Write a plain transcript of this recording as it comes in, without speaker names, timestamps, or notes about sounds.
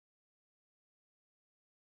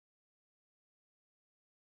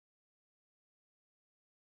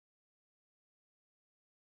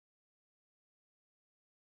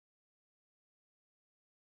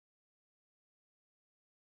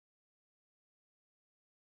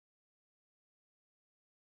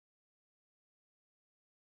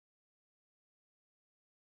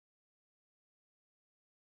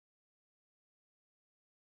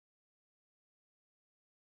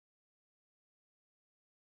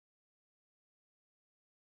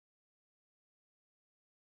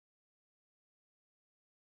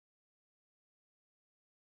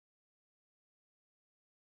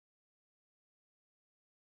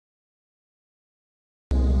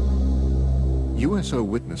USO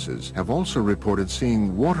witnesses have also reported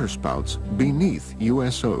seeing waterspouts beneath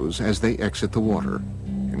USOs as they exit the water,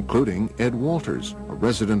 including Ed Walters, a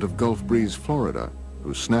resident of Gulf Breeze, Florida,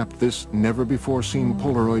 who snapped this never-before-seen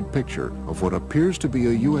Polaroid picture of what appears to be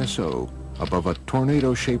a USO above a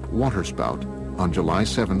tornado-shaped waterspout on July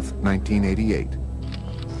 7th, 1988.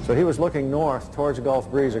 So he was looking north towards Gulf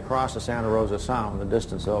Breeze across the Santa Rosa Sound, a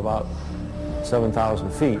distance of about 7,000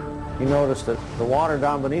 feet. He noticed that the water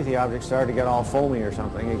down beneath the object started to get all foamy or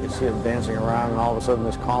something. He could see it dancing around, and all of a sudden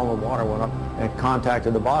this column of water went up and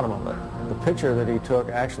contacted the bottom of it. The picture that he took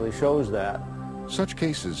actually shows that. Such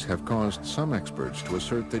cases have caused some experts to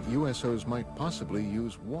assert that USOs might possibly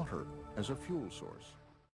use water as a fuel source.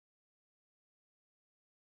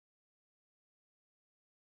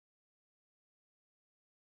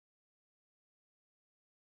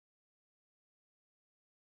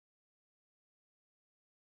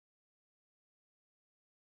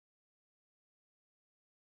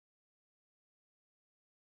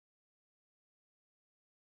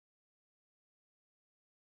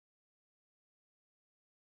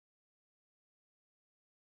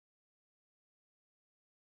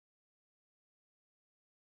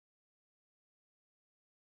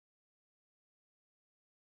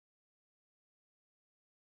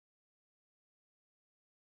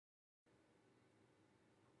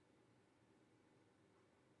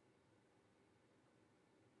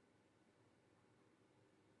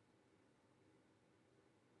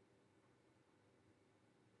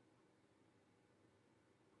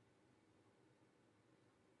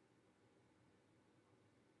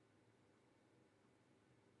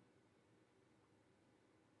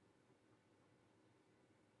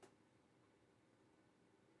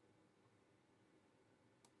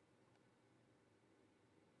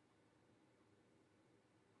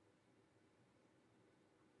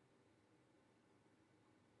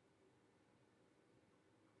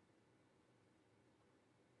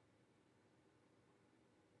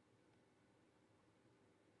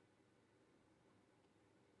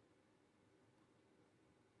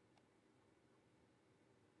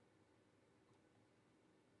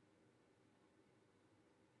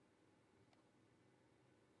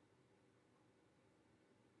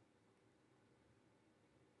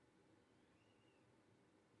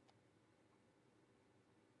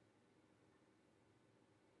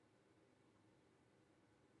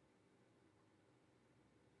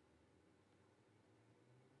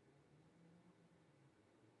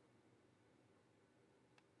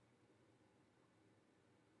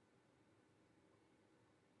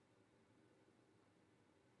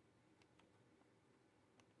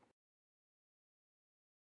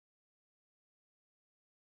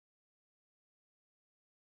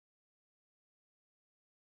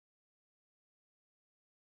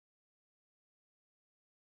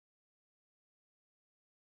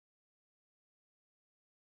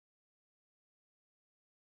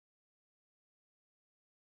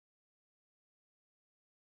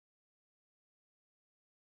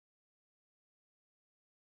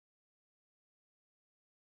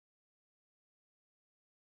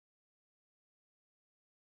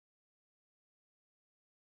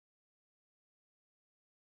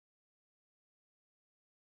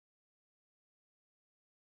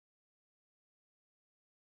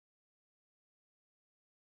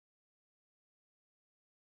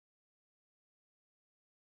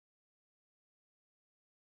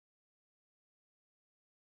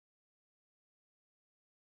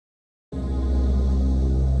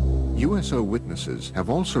 USO witnesses have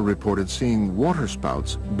also reported seeing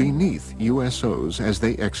waterspouts beneath USOs as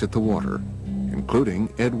they exit the water,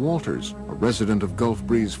 including Ed Walters, a resident of Gulf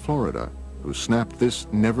Breeze, Florida, who snapped this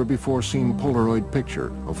never-before-seen Polaroid picture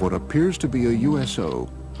of what appears to be a USO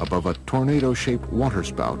above a tornado-shaped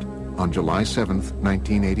waterspout on July 7th,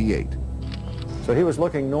 1988. So he was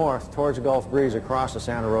looking north towards Gulf Breeze across the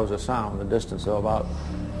Santa Rosa Sound, a distance of about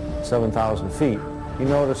 7,000 feet. He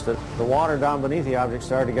noticed that the water down beneath the object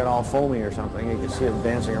started to get all foamy or something. He could see it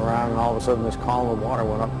dancing around, and all of a sudden this column of water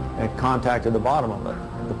went up and contacted the bottom of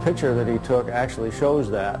it. The picture that he took actually shows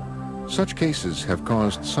that. Such cases have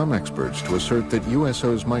caused some experts to assert that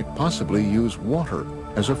USOs might possibly use water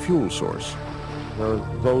as a fuel source. There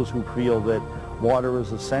are those who feel that water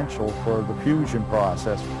is essential for the fusion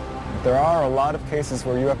process. There are a lot of cases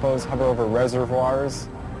where UFOs hover over reservoirs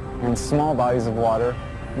and small bodies of water,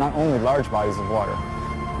 not only large bodies of water.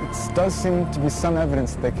 It does seem to be some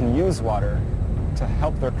evidence that they can use water to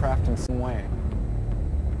help their craft in some way.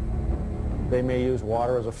 They may use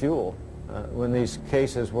water as a fuel. When these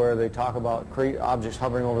cases where they talk about objects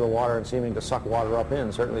hovering over the water and seeming to suck water up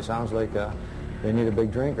in, certainly sounds like they need a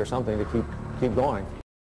big drink or something to keep going.